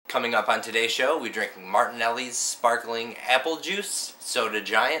Coming up on today's show, we're drinking Martinelli's sparkling apple juice. Soda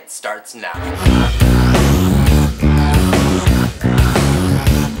Giant starts now.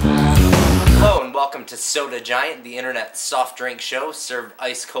 Hello and welcome to Soda Giant, the internet soft drink show served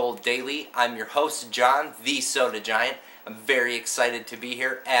ice cold daily. I'm your host, John, the Soda Giant. I'm very excited to be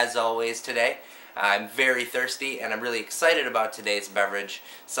here, as always, today. I'm very thirsty, and I'm really excited about today's beverage.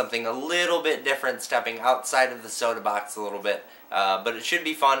 Something a little bit different, stepping outside of the soda box a little bit. But it should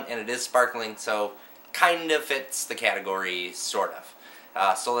be fun, and it is sparkling, so kind of fits the category, sort of.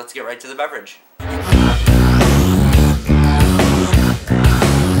 So let's get right to the beverage.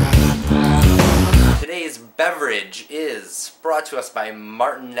 Today's beverage is brought to us by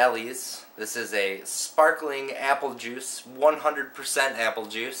Martinelli's. This is a sparkling apple juice, 100% apple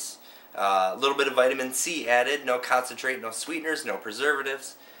juice. A little bit of vitamin C added, no concentrate, no sweeteners, no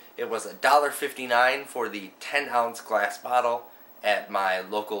preservatives. It was $1.59 for the 10-ounce glass bottle at my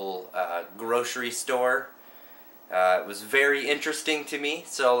local grocery store. It was very interesting to me,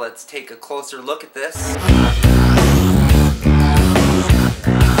 so let's take a closer look at this.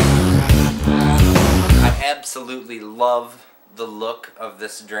 I absolutely love the look of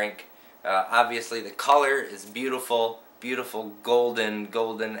this drink. Obviously the color is beautiful. Beautiful golden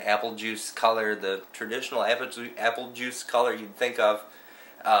apple juice color, the traditional apple juice color you'd think of.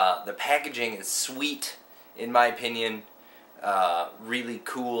 The packaging is sweet, in my opinion. Really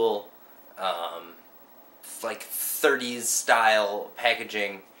cool, like 30s style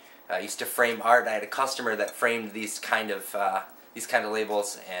packaging. I used to frame art. I had a customer that framed these kind of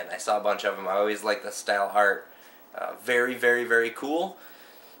labels, and I saw a bunch of them. I always liked the style art. Very cool.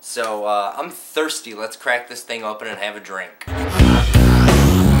 So, I'm thirsty. Let's crack this thing open and have a drink.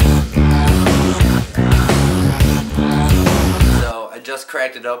 So, I just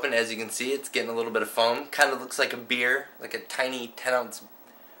cracked it open. As you can see, it's getting a little bit of foam. Kind of looks like a beer, like a tiny 10-ounce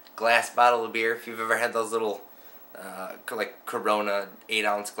glass bottle of beer. If you've ever had those little, like Corona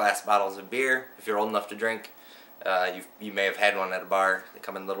 8-ounce glass bottles of beer, if you're old enough to drink, you may have had one at a bar. They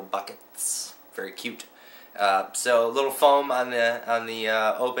come in little buckets. Very cute. So a little foam on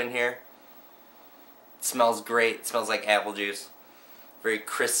the open here. It smells great. It smells like apple juice. Very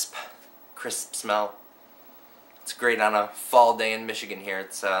crisp smell. It's great on a fall day in Michigan here.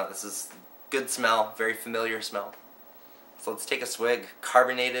 This is good smell, very familiar smell. So let's take a swig.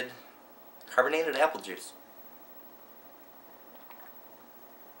 Carbonated apple juice.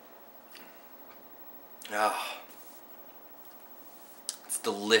 Oh, it's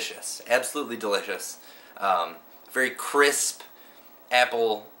delicious. Absolutely delicious. Very crisp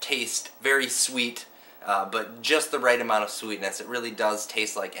apple taste, very sweet, but just the right amount of sweetness. It really does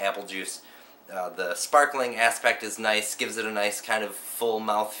taste like apple juice. The sparkling aspect is nice, gives it a nice kind of full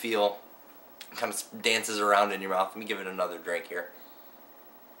mouth feel. Kind of dances around in your mouth. Let me give it another drink here.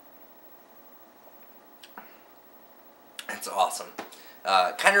 It's awesome.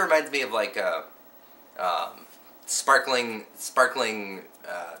 Kind of reminds me of like sparkling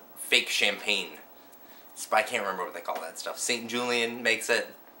fake champagne. I can't remember what they call that stuff. St. Julian makes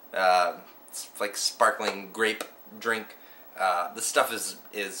it. It's like sparkling grape drink. The stuff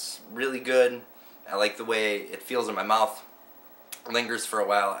is really good. I like the way it feels in my mouth. Lingers for a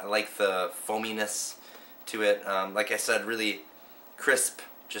while. I like the foaminess to it. Like I said, really crisp,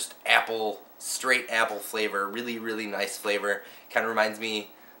 just straight apple flavor. Really nice flavor. Kind of reminds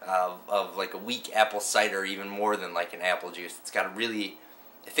me of like a weak apple cider, even more than like an apple juice. It's got a really...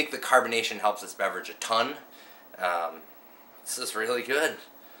 I think the carbonation helps this beverage a ton. This is really good.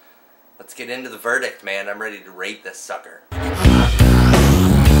 Let's get into the verdict, man. I'm ready to rate this sucker.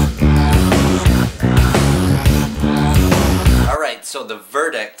 Alright, so the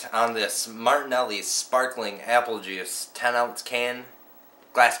verdict on this Martinelli's sparkling apple juice, 10-ounce can,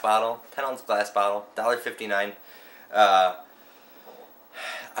 glass bottle, 10-ounce glass bottle, $1.59. I'm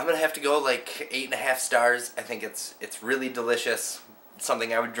going to have to go like 8.5 stars. I think it's really delicious.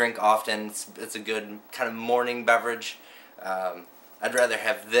 Something I would drink often. It's a good kind of morning beverage. I'd rather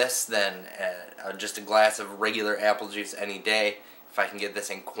have this than just a glass of regular apple juice any day. If I can get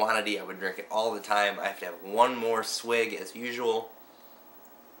this in quantity, I would drink it all the time. I have to have one more swig as usual.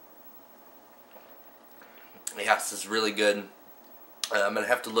 Yeah, this is really good. I'm going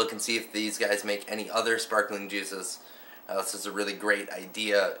to have to look and see if these guys make any other sparkling juices. This is a really great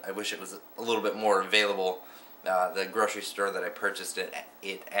idea. I wish it was a little bit more available. The grocery store that I purchased it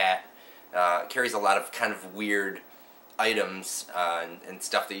at carries a lot of kind of weird items and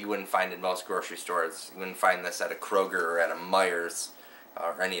stuff that you wouldn't find in most grocery stores. You wouldn't find this at a Kroger or at a Meijer's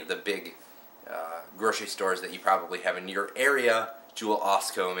or any of the big grocery stores that you probably have in your area. Jewel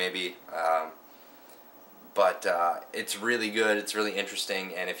Osco maybe. But it's really good, it's really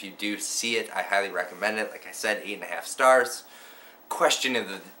interesting, and if you do see it, I highly recommend it. Like I said, 8.5 stars. Question of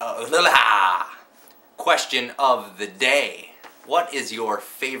the day. What is your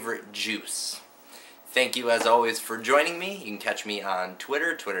favorite juice? Thank you as always for joining me. You can catch me on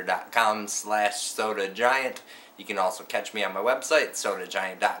Twitter, twitter.com/sodagiant. You can also catch me on my website,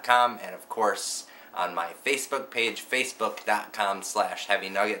 sodagiant.com, and of course on my Facebook page,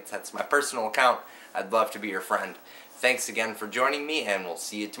 facebook.com/heavynuggets. That's my personal account. I'd love to be your friend. Thanks again for joining me, and we'll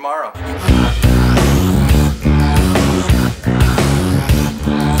see you tomorrow.